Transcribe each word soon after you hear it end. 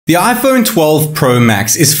The iPhone 12 Pro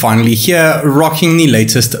Max is finally here, rocking the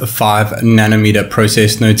latest 5nm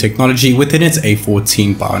process node technology within its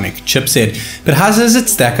A14 Bionic chipset. But how does it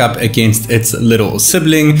stack up against its little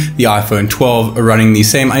sibling, the iPhone 12, running the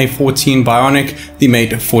same A14 Bionic, the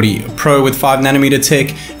Mate 40 Pro with 5nm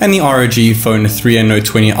tech, and the ROG Phone 3 and Note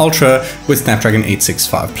 20 Ultra with Snapdragon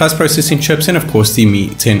 865 Plus processing chips, and of course the Mi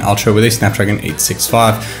 10 Ultra with a Snapdragon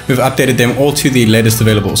 865. We've updated them all to the latest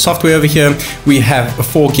available software over here. We have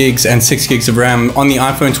 4 gigs and 6 gigs of RAM on the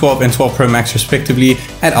iPhone 12 and 12 Pro Max respectively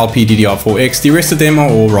at LPDDR4X. The rest of them are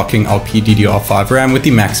all rocking LPDDR5 RAM, with the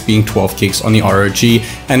Max being 12 gigs on the ROG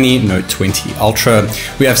and the Note 20 Ultra.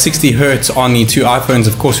 We have 60Hz on the two iPhones.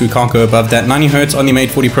 Of course, we can't go above that. 90Hz on the Mate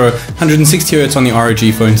 40 Pro, 160Hz on the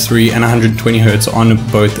ROG Phone 3, and 120Hz on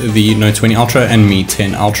both the Note 20 Ultra and Mi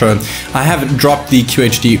 10 Ultra. I have dropped the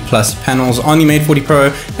QHD Plus panels on the Mate 40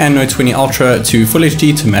 Pro and Note 20 Ultra to Full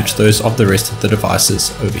HD to match those of the rest of the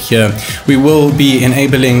devices over here. We will be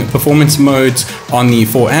enabling performance modes on the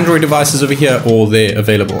 4 Android devices over here, all their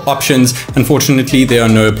available options. Unfortunately, there are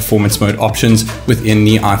no performance mode options within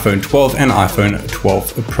the iPhone 12 and iPhone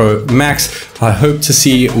 12 Pro Max. I hope to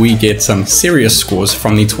see we get some serious scores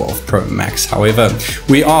from the 12 Pro Max. However,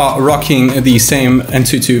 we are rocking the same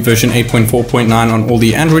AnTuTu version 8.4.9 on all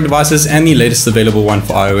the Android devices, and the latest available one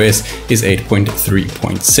for iOS is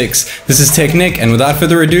 8.3.6. This is TechNick, and without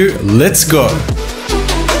further ado, let's go.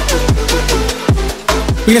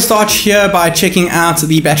 We're going to start here by checking out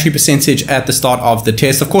the battery percentage at the start of the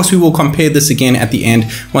test. Of course, we will compare this again at the end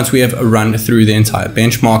once we have run through the entire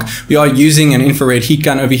benchmark. We are using an infrared heat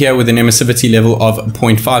gun over here with an emissivity level of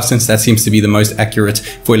 0.5, since that seems to be the most accurate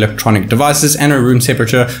for electronic devices, and a room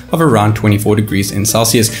temperature of around 24 degrees in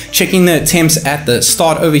Celsius. Checking the temps at the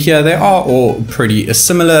start over here, they are all pretty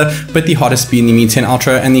similar, but the hottest being the Mi 10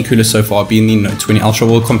 Ultra and the coolest so far being the Note 20 Ultra.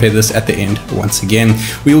 We'll compare this at the end once again.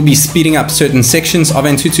 We will be speeding up certain sections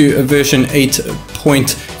of AnTuTu version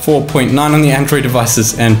 8.4.9 on the Android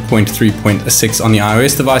devices and 0.3.6 on the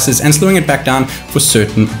iOS devices, and slowing it back down for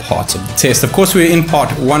certain parts of the test. Of course, we're in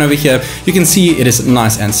part 1 over here. You can see it is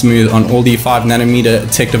nice and smooth on all the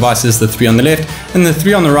 5nm tech devices, the 3 on the left and the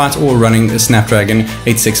 3 on the right, all running the Snapdragon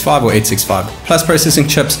 865 or 865 Plus processing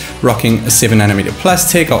chips, rocking 7nm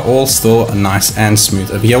Plus tech, are all still nice and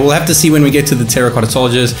smooth over here. We'll have to see when we get to the terracotta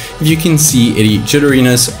soldiers if you can see any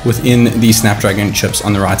jitteriness within the Snapdragon chips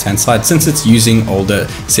on the right hand side, since it's using older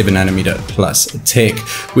 7nm Plus tech.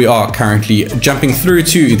 We are currently jumping through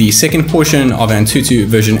to the second portion of AnTuTu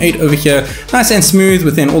version 8 over here. Nice and smooth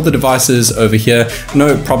within all the devices over here,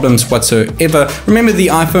 no problems whatsoever. Remember, the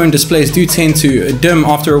iPhone displays do tend to dim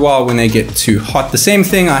after a while when they get too hot. The same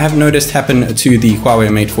thing I have noticed happen to the Huawei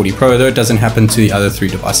Mate 40 Pro, though it doesn't happen to the other 3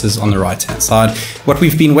 devices on the right hand side. What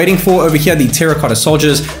we've been waiting for over here, the terracotta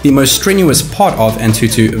soldiers, the most strenuous part of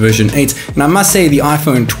AnTuTu version 8, and I must say the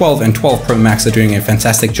iPhone 12 and 12 Pro Max are doing a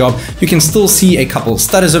fantastic job. You can still see a couple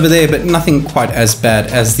stutters over there, but nothing quite as bad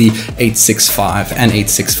as the 865 and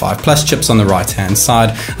 865 Plus chips on the right hand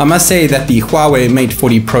side. I must say that the Huawei Mate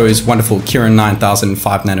 40 Pro's wonderful Kirin 9000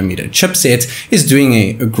 5nm chipset is doing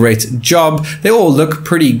a great job. They all look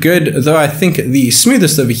pretty good, though I think the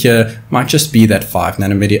smoothest over here might just be that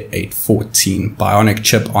 5nm 814 Bionic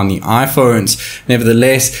chip on the iPhones.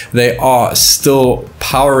 Nevertheless, they are still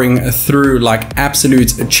powering through like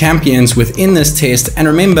absolute champions within this test. And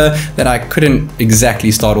remember that I couldn't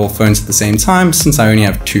exactly start all phones at the same time, since I only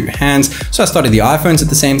have 2 hands. So I started the iPhones at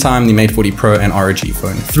the same time, the Mate 40 Pro and ROG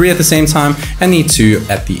Phone 3 at the same time, and the 2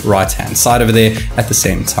 at the right hand side over there at the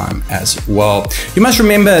same time as well. You must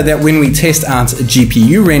remember that when we test out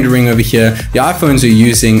GPU rendering over here, the iPhones are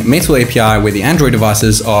using Metal API, where the Android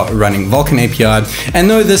devices are running Vulkan API. And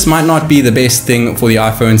though this might not be the best thing for the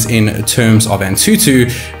iPhones in terms of AnTuTu,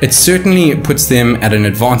 it certainly puts them at an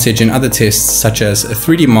advantage in other tests such as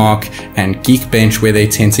 3D Mark and Geekbench, where they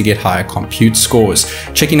tend to get higher compute scores.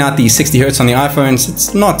 Checking out the 60Hz on the iPhones,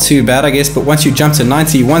 it's not too bad, I guess, but once you jump to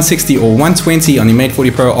 90, 160 or 120 on the Mate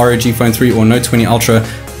 40 Pro, ROG Phone 3 or Note 20 Ultra,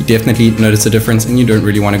 you definitely notice a difference, and you don't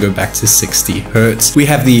really want to go back to 60Hz. We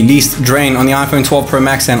have the least drain on the iPhone 12 Pro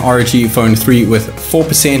Max and ROG Phone 3 with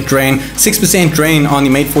 4% drain, 6% drain on the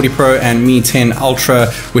Mate 40 Pro and Mi 10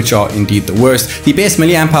 Ultra, which are indeed the worst. The best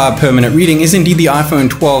milliamp hour per minute reading is indeed the iPhone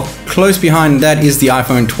 12. Close behind that is the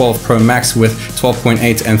iPhone 12 Pro Max with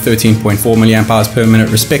 12.8 and 13.4 milliamp hours per minute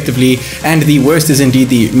respectively, and the worst is indeed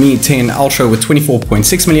the Mi 10 Ultra with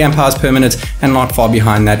 24.6 milliamp hours per minute, and not far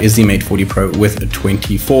behind that is the Mate 40 Pro with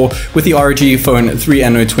 24 4 with the ROG Phone 3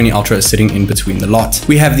 and Note 20 Ultra sitting in between the lot.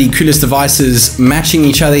 We have the coolest devices matching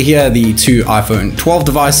each other here, the two iPhone 12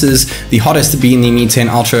 devices, the hottest being the Mi 10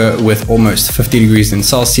 Ultra with almost 50 degrees in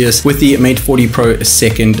Celsius, with the Mate 40 Pro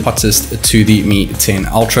second hottest to the Mi 10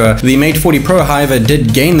 Ultra. The Mate 40 Pro, however,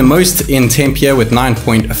 did gain the most in temp here with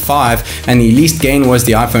 9.5, and the least gain was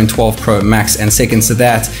the iPhone 12 Pro Max, and second to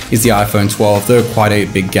that is the iPhone 12, though quite a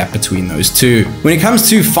big gap between those two. When it comes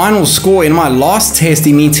to final score, in my last test,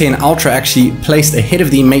 the Mi 10 Ultra actually placed ahead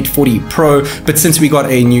of the Mate 40 Pro, but since we got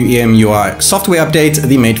a new EMUI software update,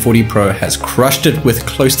 the Mate 40 Pro has crushed it with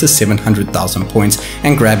close to 700,000 points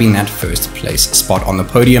and grabbing that first place spot on the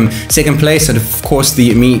podium. Second place, and of course,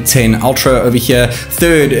 the Mi 10 Ultra over here.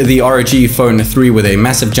 Third, the ROG Phone 3 with a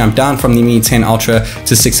massive jump down from the Mi 10 Ultra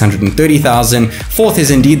to 630,000. Fourth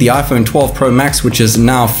is indeed the iPhone 12 Pro Max, which has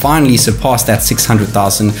now finally surpassed that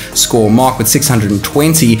 600,000 score mark with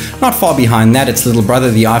 620. Not far behind that, its little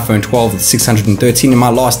brother, the iPhone 12 with 613. In my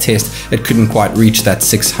last test, it couldn't quite reach that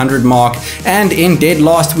 600 mark. And in dead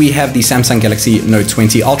last, we have the Samsung Galaxy Note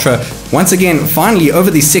 20 Ultra. Once again, finally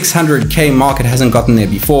over the 600k mark. It hasn't gotten there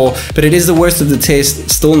before, but it is the worst of the test,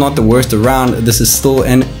 still not the worst around. This is still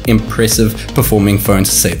an impressive performing phone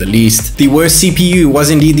to say the least. The worst CPU was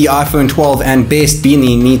indeed the iPhone 12, and best being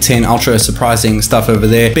the Mi 10 Ultra. Surprising stuff over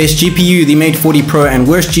there. Best GPU, the Mate 40 Pro, and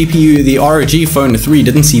worst GPU, the ROG Phone 3.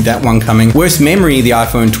 Didn't see that one coming. Worst memory, the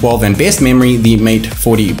iPhone 12, and best memory, the Mate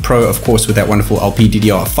 40 Pro, of course, with that wonderful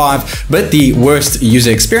LPDDR5. But the worst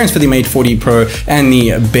user experience for the Mate 40 Pro and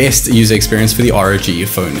the best user experience for the ROG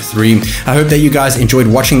Phone 3. I hope that you guys enjoyed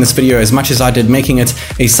watching this video as much as I did making it.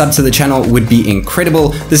 A sub to the channel would be incredible.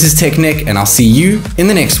 This is TechNick, and I'll see you in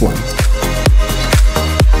the next one.